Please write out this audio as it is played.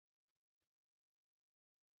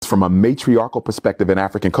from a matriarchal perspective in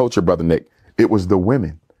African culture, Brother Nick, it was the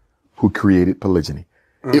women who created polygyny.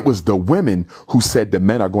 It was the women who said the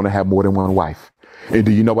men are going to have more than one wife. And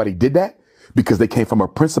do you know why they did that? Because they came from a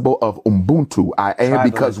principle of Ubuntu. I am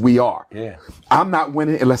because we are. Yeah. I'm not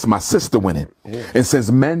winning unless my sister winning. Yeah. And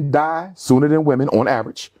since men die sooner than women on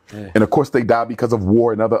average, and of course they die because of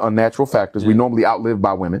war and other unnatural factors, we normally outlive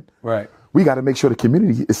by women. Right. We got to make sure the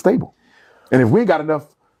community is stable. And if we ain't got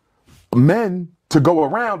enough men to go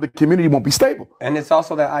around, the community won't be stable. And it's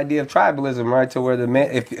also that idea of tribalism, right? To where the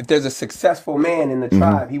man, if there's a successful man in the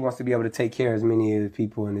tribe, he wants to be able to take care of as many of the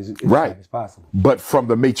people in his tribe as possible. But from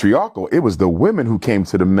the matriarchal, it was the women who came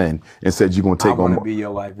to the men and said, you're going to take on more. Be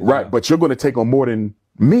your wife. Right, but you're going to take on more than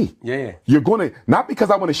me. Yeah. You're going to, not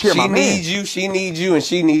because I want to share my man. She needs you, she needs you, and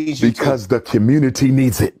she needs you because the community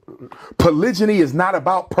needs it. Polygyny is not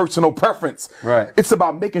about personal preference. Right. It's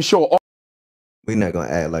about making sure all. We're not going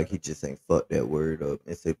to act like he just ain't fucked that word up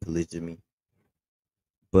and say polygamy.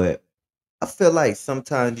 But I feel like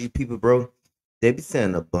sometimes you people, bro, they be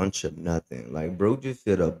saying a bunch of nothing. Like, bro just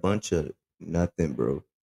said a bunch of nothing, bro.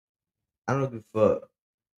 I don't give a fuck.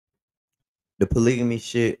 The polygamy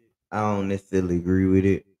shit, I don't necessarily agree with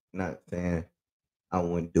it. Not saying I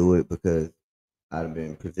wouldn't do it because I've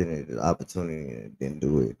been presented the opportunity and didn't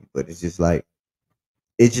do it. But it's just like,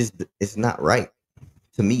 it's not right.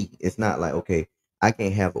 To me, it's not like, okay, I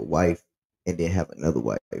can't have a wife and then have another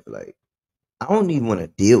wife. Like, I don't even want to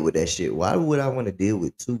deal with that shit. Why would I want to deal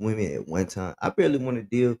with two women at one time? I barely want to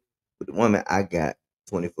deal with the woman I got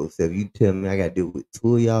 24/7. You tell me I got to deal with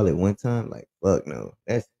two of y'all at one time? Like, fuck no.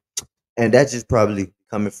 That's just probably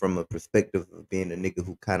coming from a perspective of being a nigga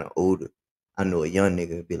who kind of older. I know a young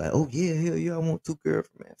nigga would be like, oh yeah, hell yeah, I want two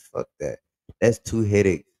girlfriends. Man, fuck that. That's two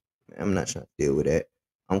headaches. Man, I'm not trying to deal with that.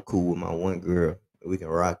 I'm cool with my one girl. We can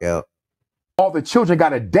rock out. All the children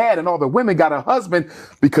got a dad and all the women got a husband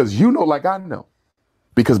because you know, like I know,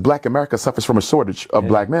 because Black America suffers from a shortage of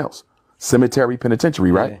black males. Cemetery,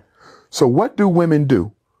 penitentiary, right? So what do women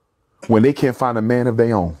do when they can't find a man of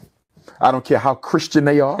their own? I don't care how Christian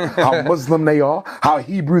they are, how Muslim they are, how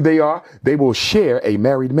Hebrew they are, they will share a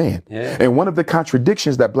married man. And one of the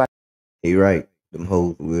contradictions that black... He right. Them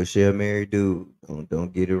hoes will share a married dude.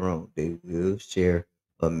 Don't get it wrong. They will share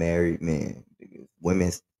a married man.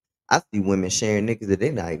 I see women sharing niggas that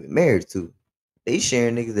they're not even married to. They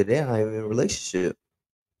sharing niggas that they're not even in a relationship.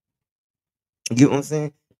 You get what I'm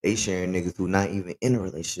saying? They sharing niggas who not even in a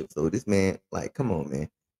relationship. So this man, like, come on, man.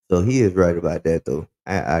 So he is right about that, though.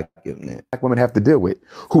 I give him that. Black women have to deal with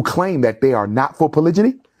who claim that they are not for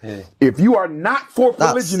polygyny. If you are not for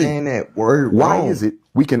polygyny, stop saying that word. Why wrong. is it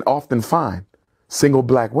we can often find single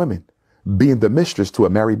black women being the mistress to a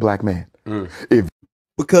married black man?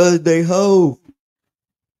 Because they hoe.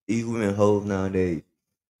 These women hoes nowadays.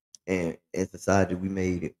 And in society, we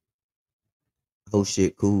made it whole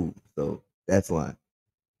shit cool. So that's why.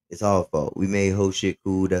 It's our fault. We made whole shit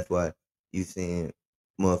cool. That's why you seeing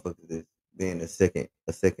motherfuckers being a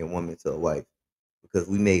second woman to a wife. Because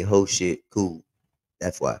we made whole shit cool.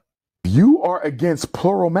 That's why. You are against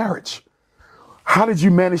plural marriage. How did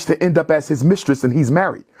you manage to end up as his mistress and he's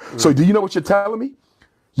married? So do you know what you're telling me?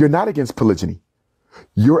 You're not against polygyny.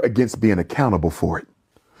 You're against being accountable for it.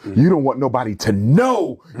 You don't want nobody to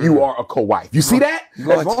know you are a co-wife. You see that?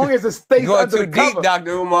 As long as it stays under the cover. Deep,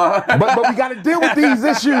 Dr. Umar. but we got to deal with these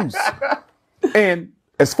issues. And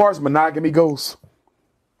as far as monogamy goes,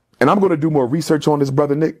 and I'm going to do more research on this,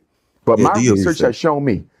 Brother Nick, but my research has shown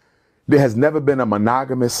me there has never been a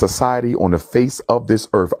monogamous society on the face of this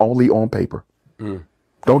earth, only on paper.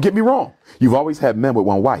 Don't get me wrong. You've always had men with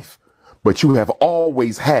one wife, but you have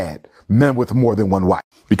always had men with more than one wife.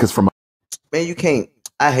 Because from man, you can't.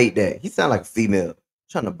 I hate that. He sound like a female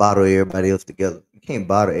trying to bottle everybody else together. You can't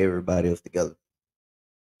bottle everybody else together.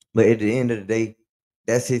 But at the end of the day,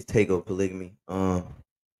 that's his take on polygamy.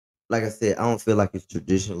 Like I said, I don't feel like it's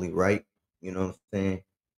traditionally right. You know what I'm saying?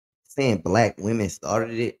 Saying black women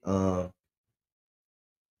started it.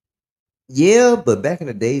 Yeah, but back in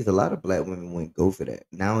the days, a lot of black women wouldn't go for that.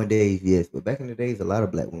 Nowadays, yes, but back in the days, a lot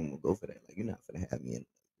of black women would go for that. Like, you're not gonna have me in.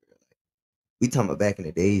 Like, we talking about back in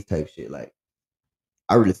the days type shit. Like,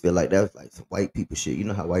 I really feel like that was like some white people shit. You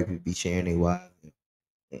know how white people be sharing their wives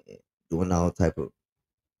and doing all type of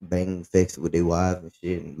banging sex with their wives and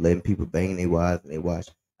shit, and letting people bang their wives and they watch.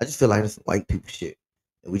 I just feel like that's some white people shit,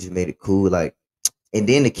 and we just made it cool. Like, and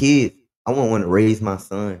then the kids, I wouldn't want to raise my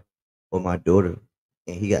son or my daughter,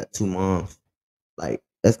 and he got two moms. Like,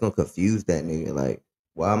 that's gonna confuse that nigga. Like,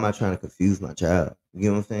 why am I trying to confuse my child? You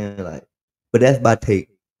know what I'm saying? Like, but that's my take.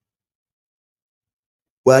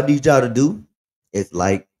 What I need y'all to do is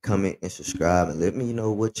like, comment and subscribe and let me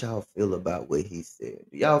know what y'all feel about what he said.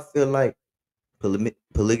 Do y'all feel like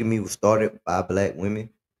polygamy was started by black women?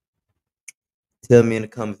 Tell me in the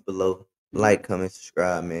comments below. Like, comment,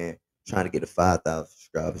 subscribe, man. Trying to get to 5,000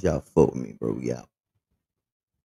 subscribers. Y'all fuck with me, bro. We out.